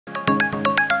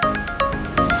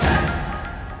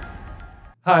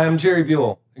Hi, I'm Jerry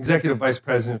Buell, Executive Vice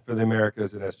President for the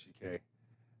Americas at SGK,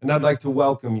 and I'd like to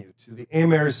welcome you to the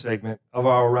AMERS segment of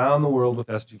our Around the World with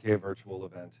SGK virtual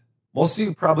event. Most of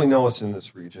you probably know us in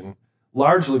this region,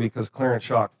 largely because Clarence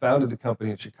Schock founded the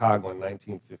company in Chicago in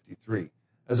 1953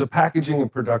 as a packaging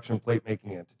and production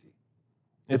plate-making entity.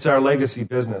 It's our legacy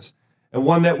business, and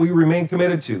one that we remain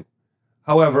committed to.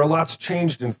 However, a lot's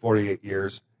changed in 48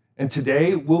 years, and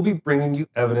today we'll be bringing you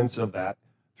evidence of that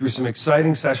through some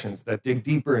exciting sessions that dig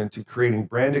deeper into creating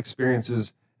brand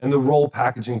experiences and the role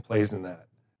packaging plays in that.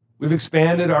 We've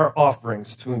expanded our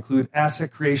offerings to include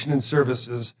asset creation and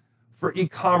services for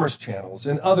e-commerce channels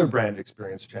and other brand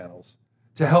experience channels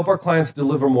to help our clients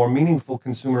deliver more meaningful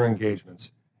consumer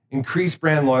engagements, increase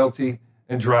brand loyalty,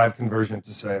 and drive conversion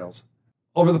to sales.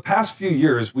 Over the past few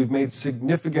years, we've made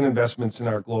significant investments in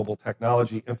our global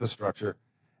technology infrastructure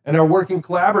and are working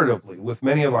collaboratively with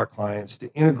many of our clients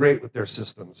to integrate with their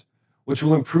systems, which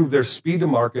will improve their speed to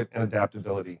market and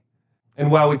adaptability. And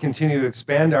while we continue to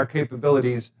expand our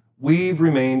capabilities, we've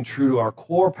remained true to our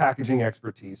core packaging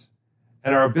expertise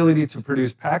and our ability to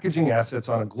produce packaging assets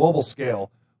on a global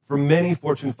scale for many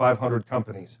Fortune 500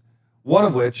 companies, one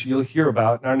of which you'll hear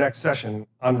about in our next session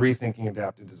on Rethinking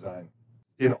Adaptive Design.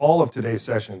 In all of today's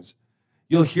sessions,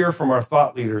 you'll hear from our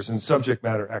thought leaders and subject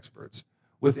matter experts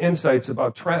with insights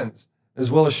about trends,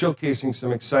 as well as showcasing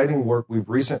some exciting work we've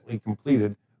recently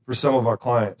completed for some of our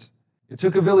clients. It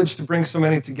took a village to bring so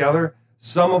many together,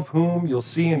 some of whom you'll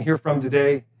see and hear from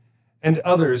today, and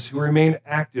others who remain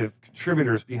active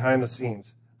contributors behind the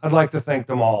scenes. I'd like to thank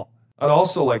them all. I'd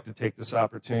also like to take this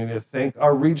opportunity to thank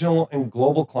our regional and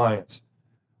global clients,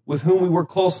 with whom we work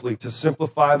closely to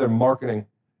simplify their marketing,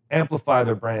 amplify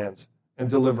their brands,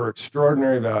 and deliver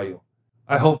extraordinary value.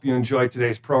 I hope you enjoy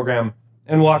today's program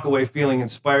and walk away feeling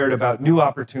inspired about new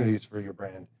opportunities for your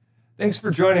brand. Thanks for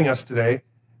joining us today,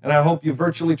 and I hope you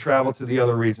virtually travel to the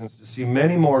other regions to see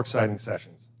many more exciting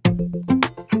sessions.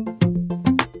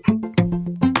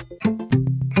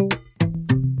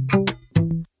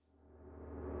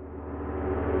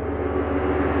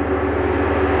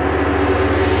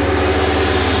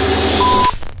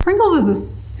 Pringles is a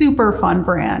super fun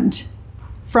brand.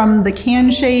 From the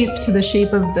can shape to the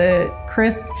shape of the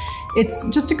crisp, it's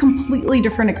just a completely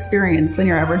different experience than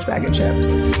your average bag of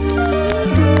chips.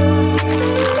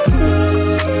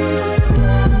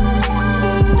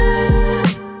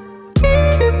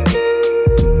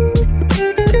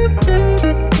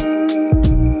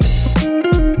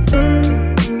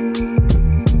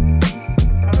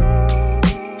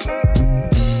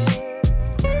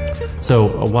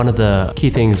 So one of the key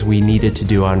things we needed to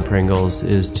do on Pringles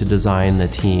is to design the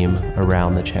team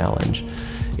around the challenge.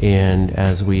 And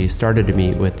as we started to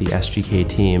meet with the SGK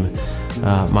team,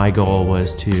 my goal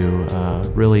was to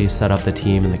really set up the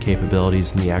team and the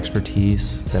capabilities and the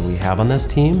expertise that we have on this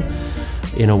team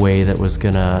in a way that was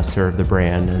going to serve the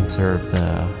brand and serve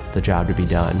the job to be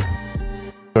done.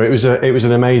 So it was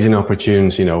an amazing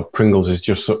opportunity. You know, Pringles is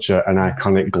just such an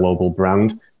iconic global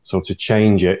brand. So to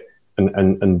change it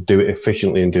and do it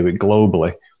efficiently and do it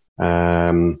globally,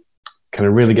 kind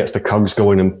of really gets the cogs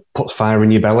going and puts fire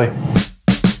in your belly.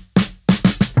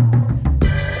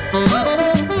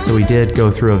 So we did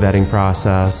go through a vetting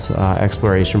process,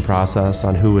 exploration process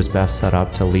on who was best set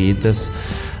up to lead this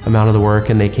amount of the work,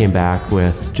 and they came back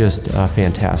with just a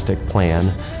fantastic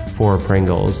plan for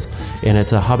Pringles. And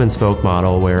it's a hub and spoke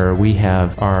model where we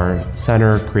have our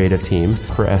center creative team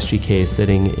for SGK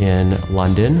sitting in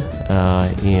London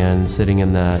and sitting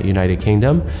in the United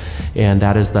Kingdom. And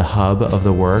that is the hub of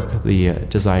the work. The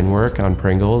design work on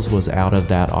Pringles was out of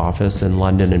that office in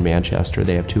London and Manchester.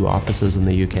 They have 2 offices in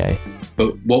the UK.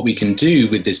 But what we can do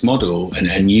with this model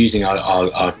and using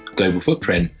our global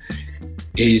footprint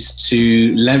is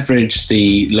to leverage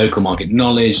the local market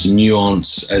knowledge, the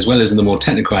nuance, as well as the more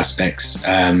technical aspects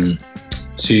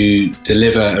to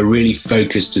deliver a really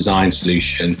focused design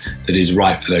solution that is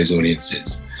right for those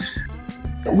audiences.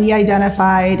 We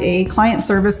identified a client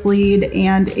service lead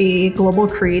and a global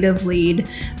creative lead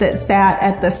that sat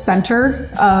at the center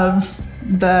of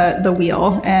the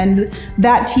wheel, and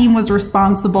that team was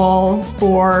responsible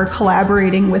for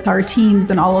collaborating with our teams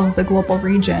in all of the global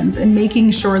regions and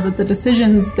making sure that the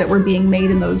decisions that were being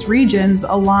made in those regions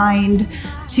aligned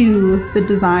to the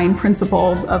design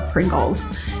principles of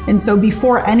Pringles. And so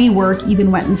before any work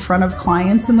even went in front of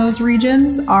clients in those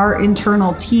regions, our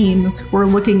internal teams were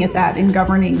looking at that and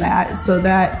governing that so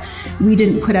that we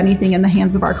didn't put anything in the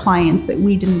hands of our clients that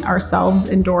we didn't ourselves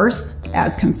endorse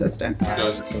as consistent.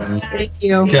 Thank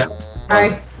you. Okay.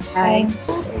 Bye. Bye.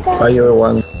 Bye,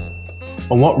 everyone.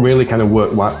 And what really kind of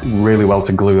worked really well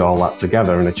to glue all that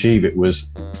together and achieve it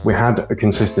was we had a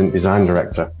consistent design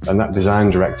director, and that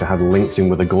design director had links in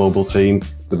with a global team,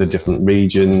 with the different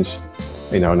regions,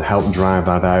 and helped drive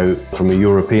that out from a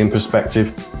European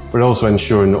perspective, but also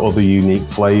ensuring that other unique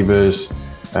flavors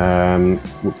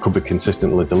could be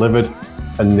consistently delivered,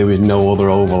 and there was no other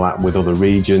overlap with other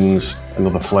regions and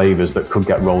other flavors that could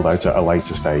get rolled out at a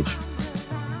later stage.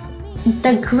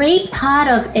 The great part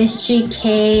of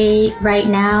SGK right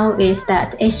now is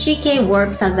that SGK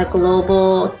works as a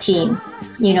global team.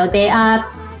 There are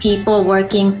people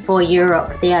working for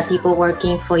Europe, there are people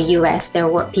working for US, there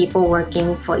are people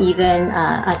working for even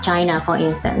China, for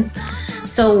instance.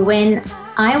 So when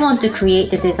I want to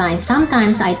create the design,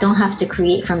 sometimes I don't have to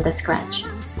create from the scratch.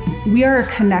 We are a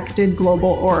connected global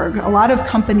org. A lot of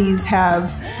companies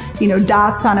have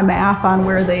dots on a map on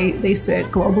where they sit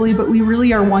globally, but we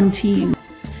really are one team.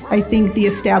 I think the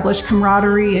established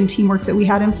camaraderie and teamwork that we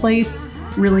had in place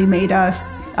really made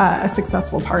us a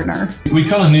successful partner. We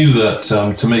kind of knew that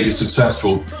to make it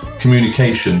successful,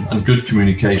 communication and good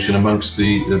communication amongst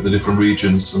the different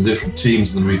regions and different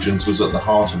teams in the regions was at the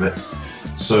heart of it.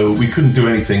 So we couldn't do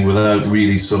anything without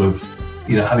really sort of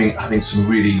having some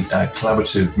really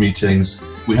collaborative meetings.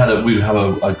 We'd have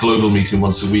a global meeting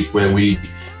once a week where we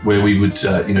would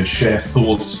share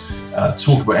thoughts,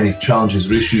 talk about any challenges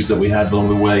or issues that we had along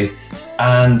the way,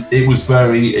 and it was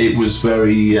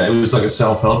like a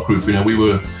self-help group.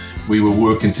 We were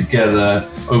working together,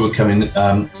 overcoming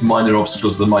minor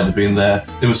obstacles that might have been there.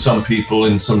 There were some people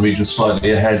in some regions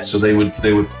slightly ahead, so they would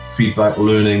feedback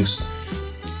learnings.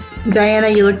 Diana,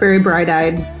 you look very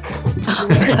bright-eyed.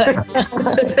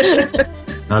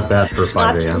 Not bad for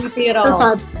 5 a.m. For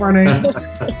 5 morning.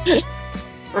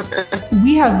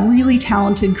 We have really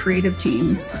talented creative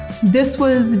teams. This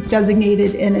was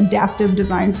designated an adaptive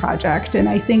design project, and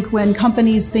I think when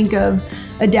companies think of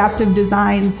adaptive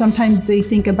design, sometimes they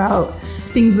think about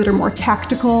things that are more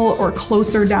tactical or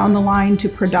closer down the line to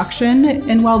production.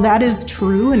 And while that is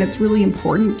true, and it's really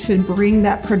important to bring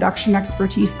that production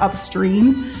expertise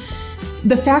upstream,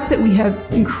 the fact that we have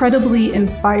incredibly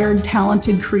inspired,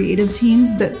 talented creative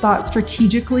teams that thought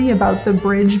strategically about the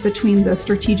bridge between the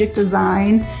strategic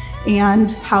design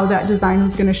and how that design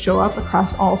was going to show up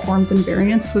across all forms and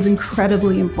variants was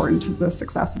incredibly important to the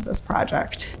success of this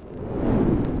project.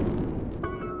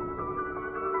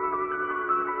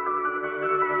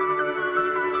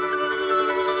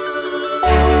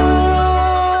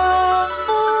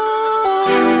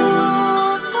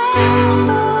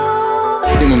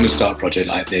 When we start a project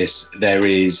like this, there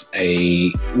is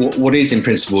what is in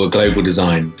principle a global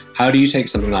design. How do you take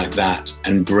something like that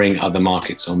and bring other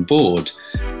markets on board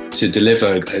to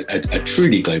deliver a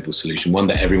truly global solution, one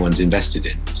that everyone's invested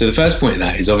in? So the first point of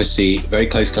that is obviously very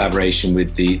close collaboration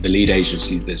with the lead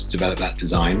agency that's developed that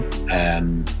design,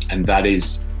 and that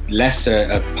is less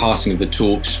a passing of the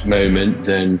torch moment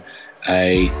than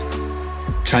a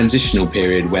transitional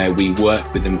period where we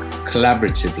work with them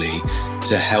collaboratively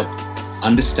to help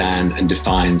understand and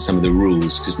define some of the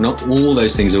rules, because not all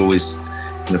those things are always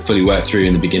kind of fully worked through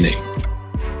in the beginning.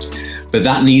 But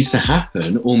that needs to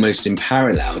happen almost in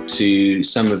parallel to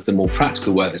some of the more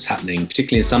practical work that's happening,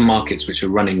 particularly in some markets which are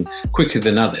running quicker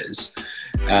than others,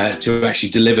 to actually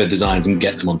deliver designs and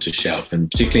get them onto shelf. And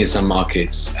particularly in some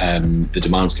markets, the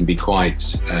demands can be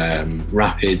quite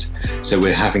rapid. So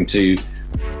we're having to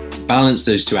balance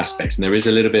those two aspects. And there is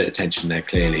a little bit of tension there,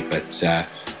 clearly, but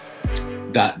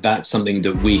that's something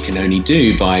that we can only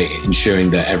do by ensuring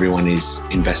that everyone is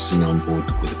investing on board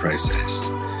with the process.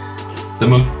 The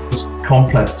most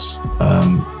complex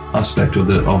aspect of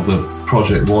the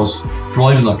project was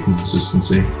driving that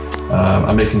consistency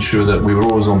and making sure that we were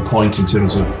always on point in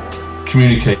terms of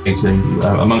communicating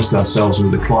amongst ourselves and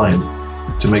with the client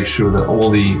to make sure that all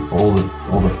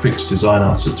the fixed design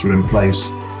assets were in place,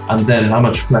 and then how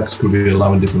much flex could we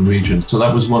allow in different regions. So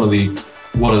that was one of the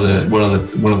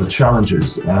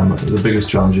challenges, the biggest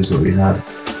challenges that we had.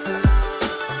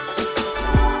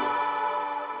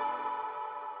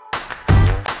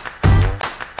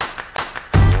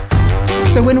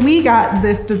 So when we got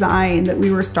this design that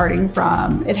we were starting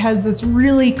from, it has this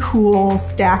really cool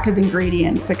stack of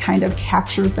ingredients that kind of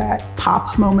captures that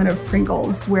pop moment of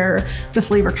Pringles, where the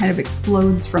flavor kind of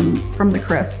explodes from the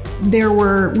crisp. There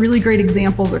were really great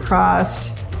examples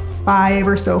across 5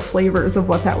 or so flavors of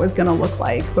what that was going to look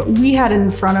like. But we had in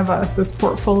front of us this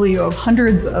portfolio of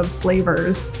hundreds of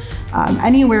flavors,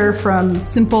 anywhere from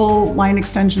simple line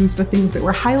extensions to things that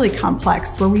were highly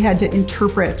complex, where we had to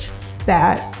interpret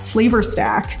that flavor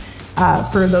stack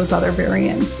for those other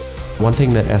variants. One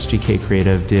thing that SGK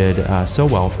Creative did so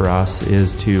well for us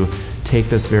is to take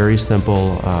this very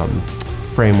simple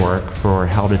framework for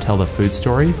how to tell the food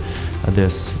story,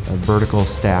 this vertical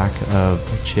stack of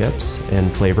chips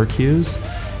and flavor cues,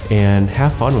 and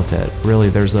have fun with it. Really,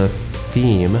 there's a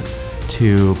theme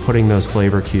to putting those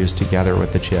flavor cues together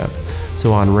with the chip.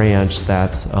 So on ranch,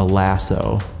 that's a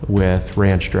lasso with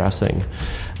ranch dressing.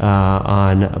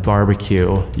 On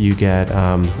barbecue, you get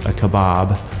a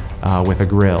kebab with a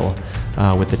grill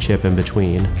with the chip in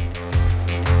between.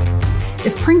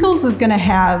 If Pringles is going to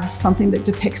have something that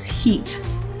depicts heat,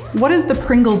 what is the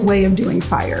Pringles way of doing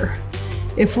fire?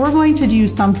 If we're going to do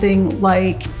something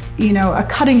like, a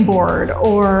cutting board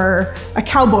or a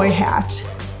cowboy hat,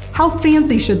 how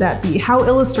fancy should that be? How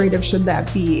illustrative should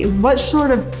that be? What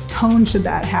sort of tone should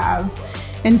that have?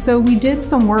 And so we did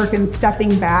some work in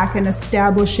stepping back and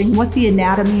establishing what the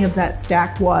anatomy of that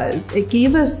stack was. It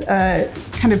gave us a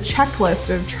kind of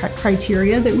checklist of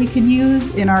criteria that we could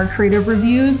use in our creative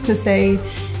reviews to say,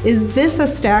 is this a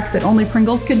stack that only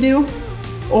Pringles could do?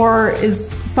 Or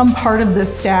is some part of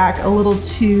this stack a little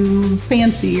too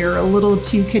fancy or a little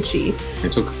too kitschy?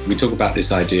 We talk about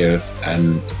this idea of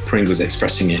Pringles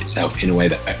expressing itself in a way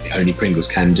that only Pringles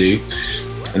can do.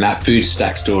 And that food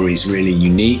stack story is really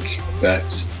unique,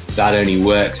 but that only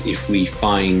works if we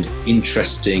find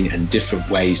interesting and different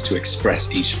ways to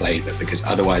express each flavor, because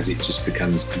otherwise it just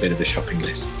becomes a bit of a shopping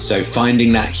list. So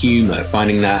finding that humor,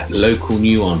 finding that local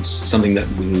nuance, something that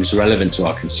was relevant to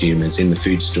our consumers in the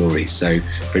food story. So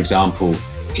for example,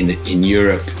 in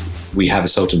Europe, we have a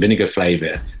salt and vinegar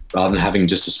flavor. Rather than having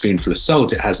just a spoonful of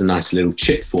salt, it has a nice little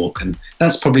chip fork. And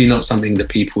that's probably not something that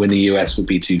people in the US would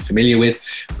be too familiar with,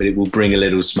 but it will bring a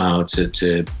little smile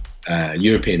to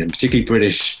European and particularly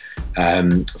British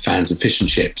fans of fish and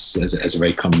chips as a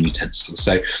very common utensil.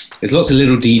 So there's lots of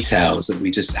little details that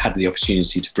we just had the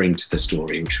opportunity to bring to the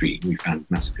story, which we found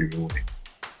massively rewarding.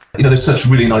 There's such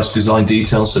really nice design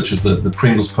details, such as the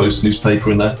Pringles Post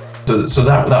newspaper in there. So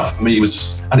that for me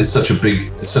was, and it's such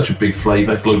a big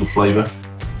flavor, global flavor.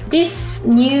 This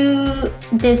new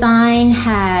design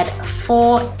had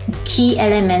 4 key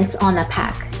elements on the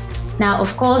pack. Now,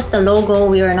 of course, the logo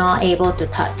we were not able to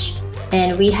touch.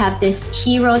 And we have this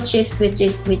hero chips, which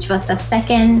was the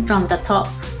second from the top,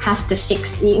 has to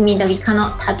fix, it means that we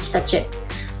cannot touch the chip.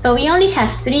 So we only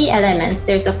have 3 elements.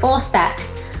 There's a 4 stack.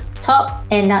 Top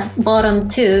and bottom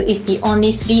 2 is the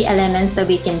only 3 elements that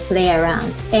we can play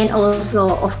around. And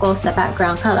also, of course, the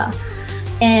background color.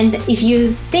 And if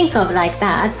you think of like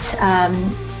that,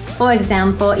 for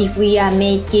example, if we are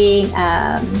making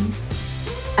a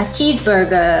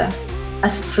cheeseburger, a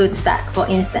food stack, for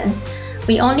instance,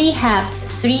 we only have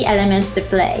 3 elements to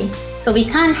play. So we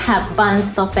can't have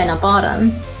buns, top, and a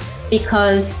bottom,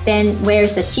 because then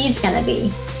where's the cheese gonna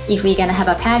be if we're gonna have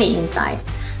a patty inside?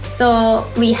 So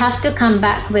we have to come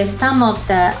back with some of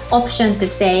the options to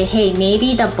say, hey,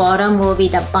 maybe the bottom will be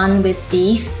the bun with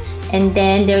beef, and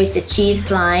then there is the cheese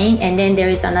flying, and then there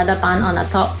is another bun on the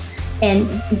top. And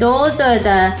those are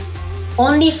the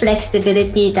only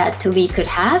flexibility that we could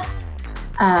have.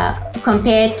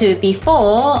 Compared to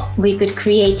before, we could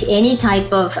create any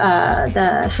type of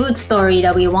the food story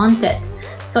that we wanted.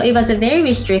 So it was very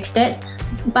restricted,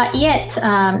 but yet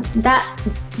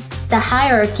the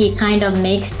hierarchy kind of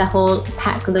makes the whole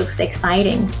pack looks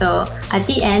exciting. So at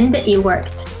the end, it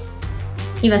worked.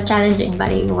 It was challenging,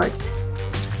 but it worked.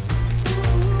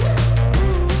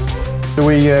 So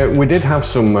we did have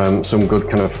some good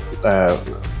kind of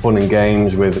fun and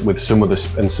games with some of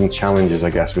the, and some challenges, I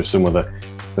guess, with some of the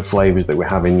flavors that we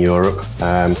have in Europe.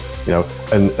 And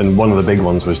one of the big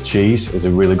ones was cheese is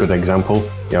a really good example.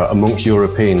 Amongst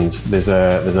Europeans, there's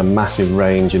a massive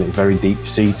range and very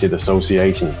deep-seated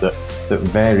associations that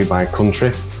vary by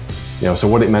country. So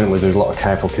what it meant was there's a lot of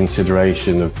careful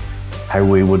consideration of how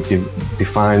we would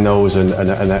define those and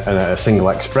a single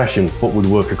expression, but would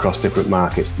work across different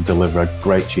markets to deliver a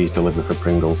great cheese delivery for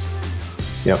Pringles.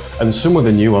 And some of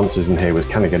the nuances in here was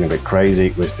kind of getting a bit crazy.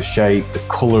 It was the shape, the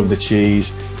color of the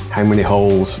cheese, how many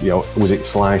holes, was it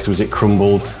sliced, was it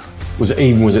crumbled, was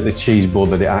it the cheese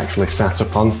board that it actually sat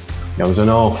upon? There was an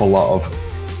awful lot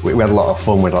of, we had a lot of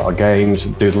fun with a lot of games,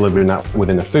 delivering that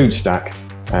within a food stack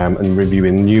and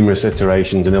reviewing numerous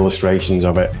iterations and illustrations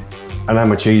of it. And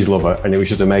I'm a cheese lover, and it was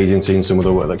just amazing seeing some of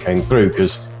the work that came through,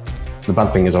 because the bad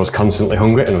thing is I was constantly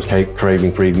hungry and I was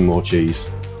craving for even more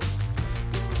cheese.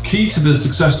 Key to the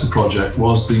success of the project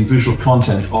was the visual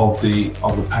content of the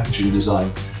packaging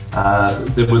design.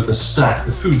 The stack,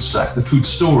 the food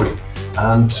story,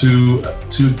 and to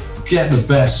get the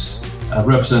best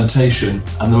representation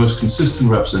and the most consistent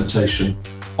representation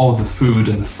of the food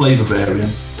and the flavor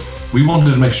variants, we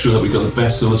wanted to make sure that we got the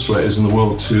best illustrators in the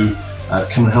world to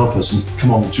come and help us and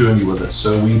come on the journey with us.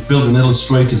 So we built an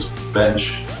illustrator's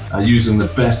bench using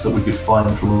the best that we could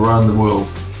find from around the world.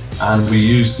 And we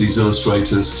used these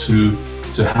illustrators to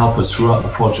help us throughout the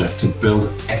project to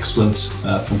build excellent,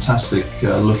 fantastic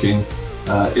looking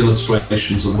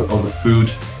illustrations of the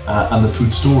food and the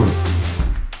food story.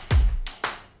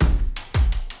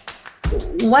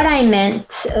 What I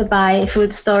meant by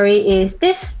food story is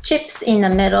this chips in the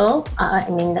middle,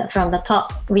 from the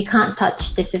top, we can't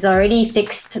touch. This is already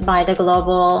fixed by the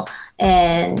global,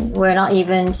 and we're not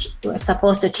even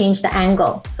supposed to change the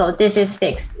angle. So this is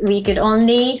fixed. We could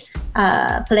only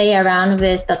play around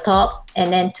with the top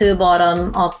and then to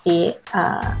bottom of the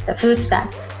food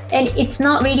stack. And it's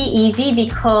not really easy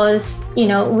because,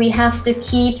 we have to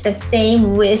keep the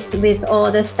same width with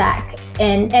all the stack,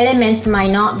 and elements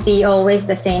might not be always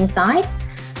the same size.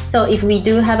 So if we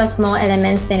do have a small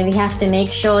elements, then we have to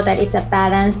make sure that it's a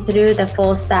balance through the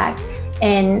full stack.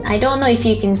 And I don't know if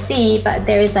you can see, but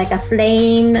there is like a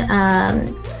flame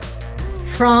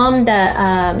from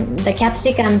the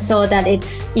capsicum, so that it's,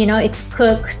 it's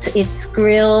cooked, it's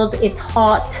grilled, it's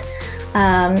hot.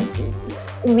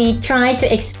 We try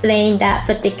to explain that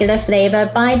particular flavor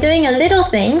by doing a little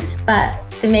things, but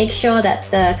to make sure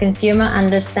that the consumer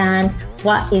understand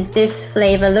what is this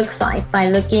flavor looks like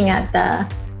by looking at the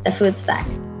food stack.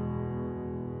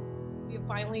 We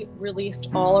finally released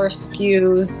all our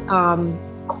SKUs,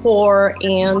 core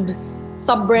and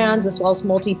sub-brands, as well as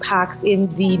multi-packs in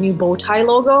the new bow tie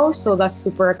logo. So that's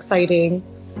super exciting.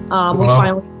 We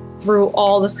finally threw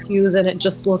all the SKUs and it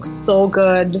just looks so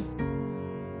good.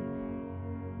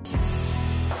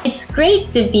 It's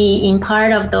great to be in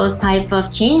part of those type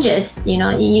of changes.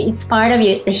 It's part of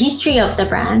the history of the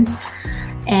brand.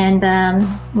 And that's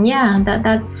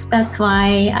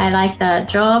why I like the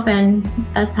job, and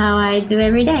that's how I do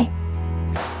every day.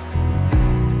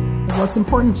 What's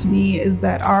important to me is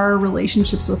that our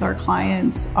relationships with our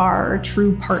clients are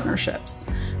true partnerships.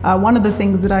 One of the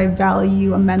things that I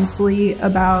value immensely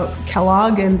about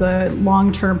Kellogg and the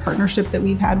long-term partnership that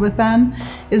we've had with them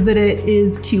is that it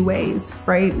is two ways,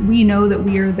 right? We know that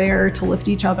we are there to lift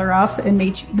each other up and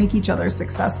make each other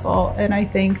successful. And I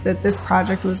think that this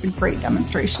project was a great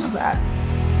demonstration of that.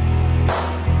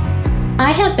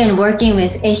 I have been working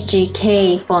with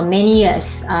SGK for many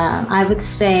years. I would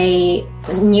say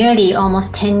nearly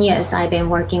almost 10 years I've been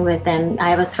working with them.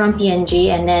 I was from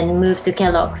P&G and then moved to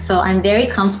Kellogg. So I'm very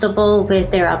comfortable with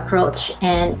their approach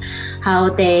and how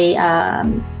they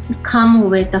come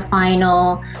with the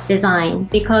final design.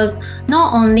 Because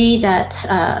not only that,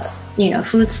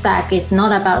 food stack is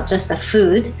not about just the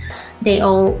food, they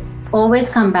always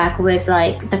come back with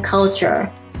like the culture,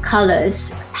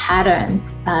 colors,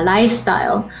 patterns,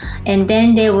 lifestyle, and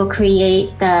then they will create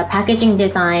the packaging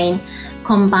design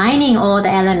combining all the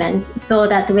elements so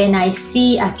that when I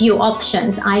see a few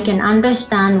options, I can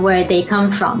understand where they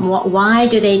come from. Why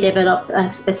do they develop a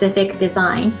specific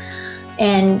design?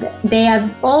 And they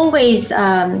have always,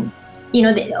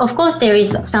 of course, there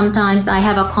is sometimes I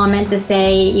have a comment to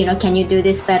say, can you do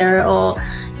this better? Or,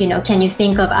 can you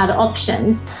think of other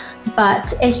options? But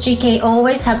SGK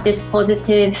always have this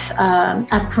positive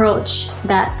approach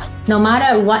that no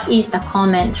matter what is the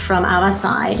comment from our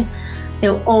side,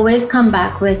 they'll always come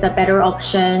back with a better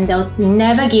option. They'll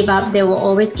never give up. They will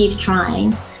always keep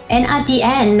trying. And at the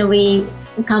end, we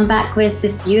come back with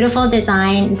this beautiful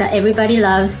design that everybody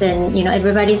loves and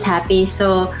everybody's happy.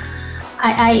 So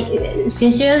I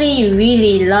sincerely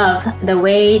really love the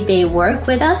way they work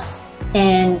with us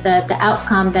and the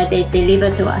outcome that they deliver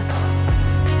to us.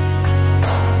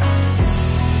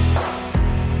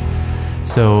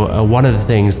 So one of the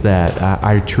things that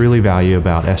I truly value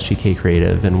about SGK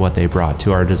Creative and what they brought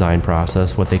to our design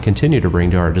process, what they continue to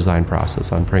bring to our design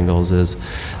process on Pringles, is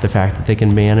the fact that they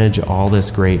can manage all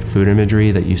this great food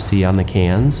imagery that you see on the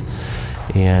cans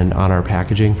and on our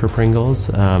packaging for Pringles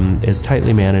is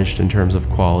tightly managed in terms of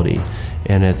quality.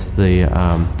 And it's the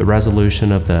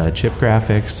resolution of the chip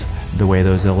graphics, the way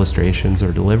those illustrations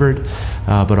are delivered,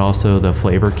 but also the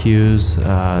flavor cues,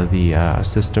 the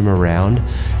system around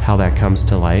how that comes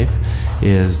to life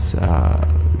is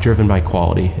driven by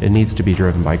quality. It needs to be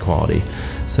driven by quality.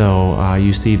 So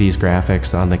you see these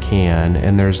graphics on the can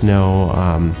and there's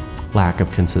no lack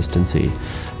of consistency.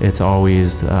 It's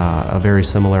always a very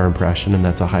similar impression, and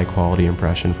that's a high quality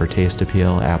impression for taste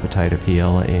appeal, appetite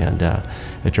appeal, and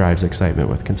it drives excitement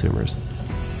with consumers.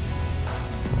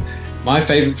 My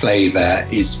favorite flavor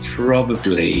is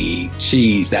probably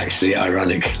cheese, actually,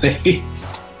 ironically.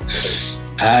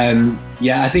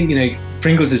 I think,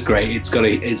 Pringles is great.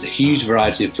 It's a huge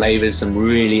variety of flavors, some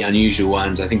really unusual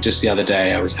ones. I think just the other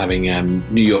day I was having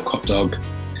New York hot dog,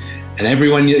 and every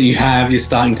one that you have, you're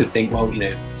starting to think, well,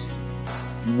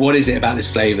 what is it about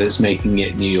this flavor that's making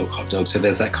it New York hot dog? So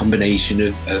there's that combination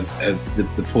of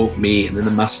the pork meat and then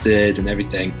the mustard and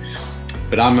everything.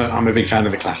 But I'm a big fan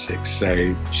of the classics.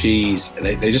 So cheese,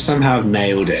 they just somehow have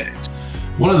nailed it.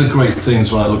 One of the great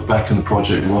things when I look back in the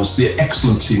project was the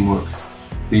excellent teamwork.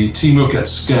 The teamwork at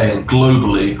scale,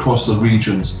 globally, across the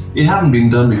regions. It hadn't been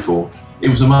done before. It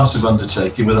was a massive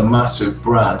undertaking with a massive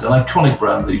brand, an iconic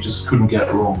brand that you just couldn't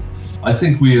get wrong. I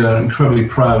think we are incredibly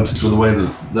proud of the way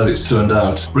that it's turned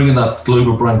out. Bringing that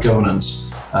global brand governance,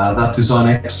 that design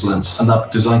excellence and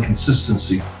that design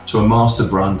consistency to a master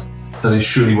brand that is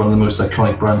surely one of the most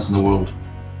iconic brands in the world.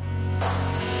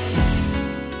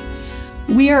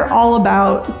 We are all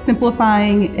about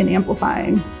simplifying and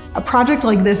amplifying. A project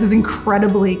like this is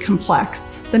incredibly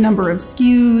complex. The number of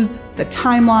SKUs, the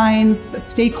timelines, the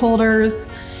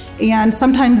stakeholders, and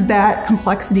sometimes that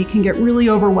complexity can get really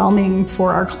overwhelming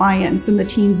for our clients and the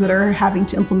teams that are having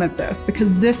to implement this,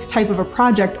 because this type of a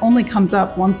project only comes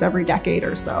up once every decade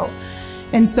or so.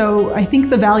 And so I think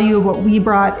the value of what we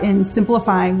brought in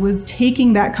simplifying was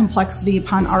taking that complexity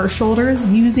upon our shoulders,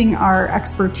 using our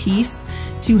expertise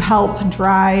to help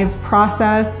drive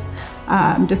process,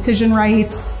 decision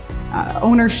rights,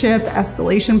 ownership,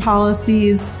 escalation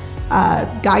policies,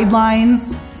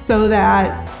 guidelines, so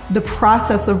that the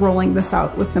process of rolling this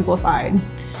out was simplified.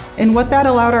 And what that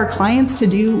allowed our clients to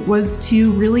do was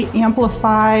to really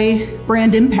amplify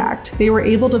brand impact. They were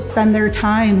able to spend their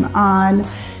time on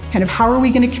kind of how are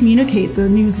we going to communicate the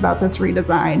news about this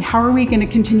redesign? How are we going to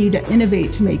continue to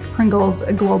innovate to make Pringles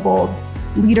a global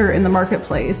leader in the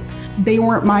marketplace? They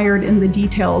weren't mired in the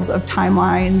details of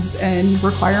timelines and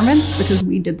requirements because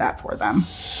we did that for them.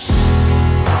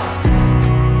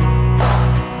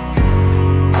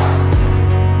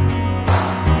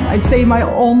 I'd say my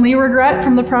only regret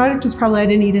from the project is probably I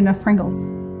didn't eat enough Pringles.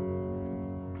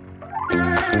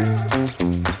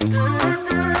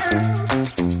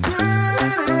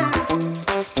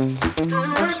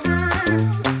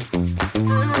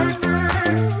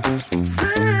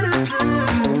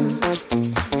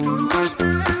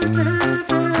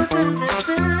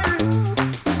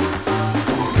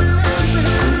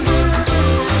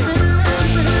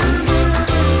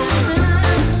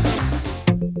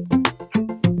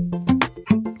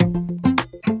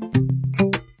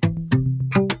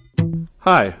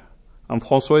 Hi, I'm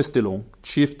François Estelon,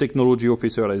 Chief Technology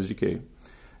Officer at SGK,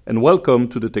 and welcome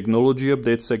to the Technology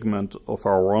Update segment of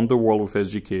our Around the World with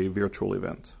SGK virtual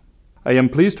event. I am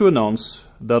pleased to announce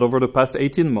that over the past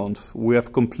 18 months, we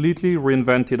have completely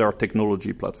reinvented our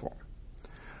technology platform.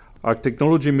 Our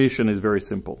technology mission is very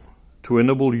simple: to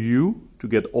enable you to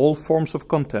get all forms of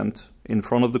content in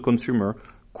front of the consumer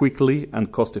quickly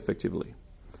and cost-effectively.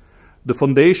 The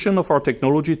foundation of our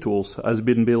technology tools has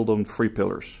been built on 3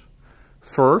 pillars.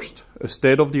 First, a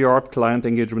state-of-the-art client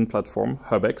engagement platform,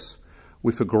 HubX,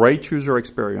 with a great user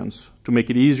experience to make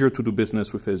it easier to do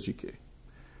business with SGK.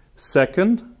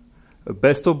 Second, a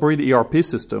best-of-breed ERP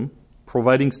system,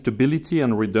 providing stability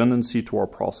and redundancy to our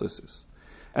processes.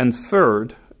 And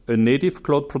third, a native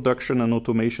cloud production and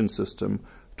automation system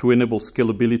to enable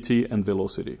scalability and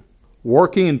velocity.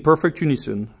 Working in perfect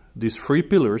unison, these 3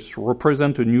 pillars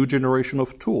represent a new generation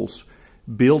of tools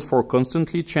built for a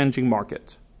constantly changing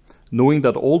market, knowing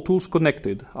that all tools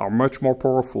connected are much more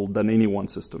powerful than any one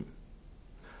system.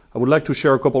 I would like to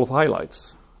share a couple of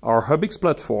highlights. Our HubX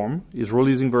platform is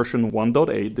releasing version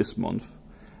 1.8 this month,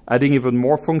 adding even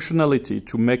more functionality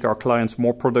to make our clients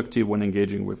more productive when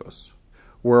engaging with us.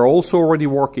 We're also already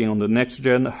working on the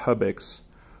next-gen HubX,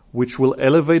 which will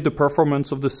elevate the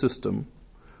performance of the system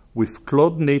with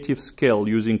cloud-native scale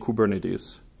using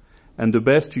Kubernetes and the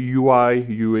best UI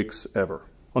UX ever.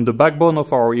 On the backbone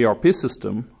of our ERP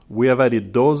system, we have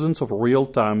added dozens of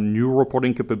real-time new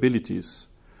reporting capabilities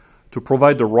to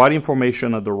provide the right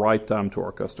information at the right time to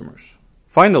our customers.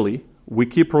 Finally, we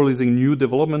keep releasing new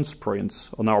development sprints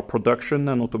on our production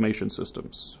and automation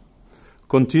systems,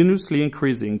 continuously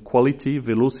increasing quality,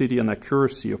 velocity, and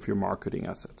accuracy of your marketing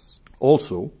assets.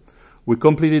 Also, we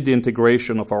completed the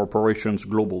integration of our operations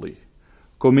globally,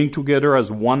 coming together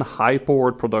as one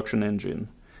high-powered production engine,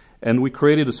 and we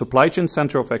created a supply chain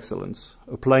center of excellence,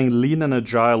 applying lean and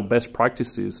agile best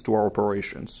practices to our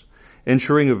operations,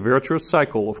 ensuring a virtuous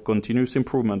cycle of continuous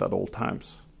improvement at all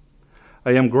times.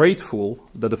 I am grateful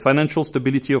that the financial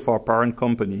stability of our parent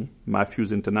company,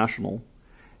 Matthews International,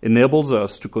 enables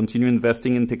us to continue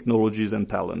investing in technologies and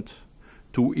talent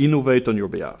to innovate on your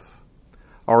behalf.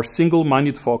 Our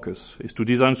single-minded focus is to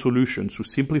design solutions to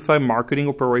simplify marketing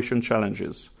operation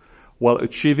challenges while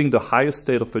achieving the highest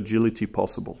state of agility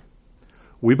possible.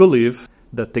 We believe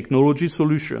that technology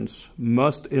solutions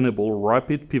must enable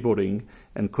rapid pivoting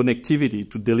and connectivity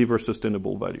to deliver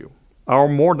sustainable value. Our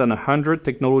more than 100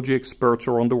 technology experts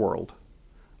around the world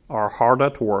are hard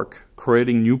at work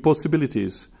creating new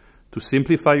possibilities to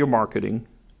simplify your marketing,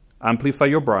 amplify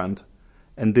your brand,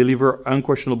 and deliver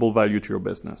unquestionable value to your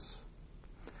business.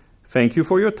 Thank you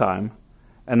for your time,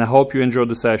 and I hope you enjoyed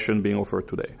the session being offered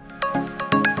today.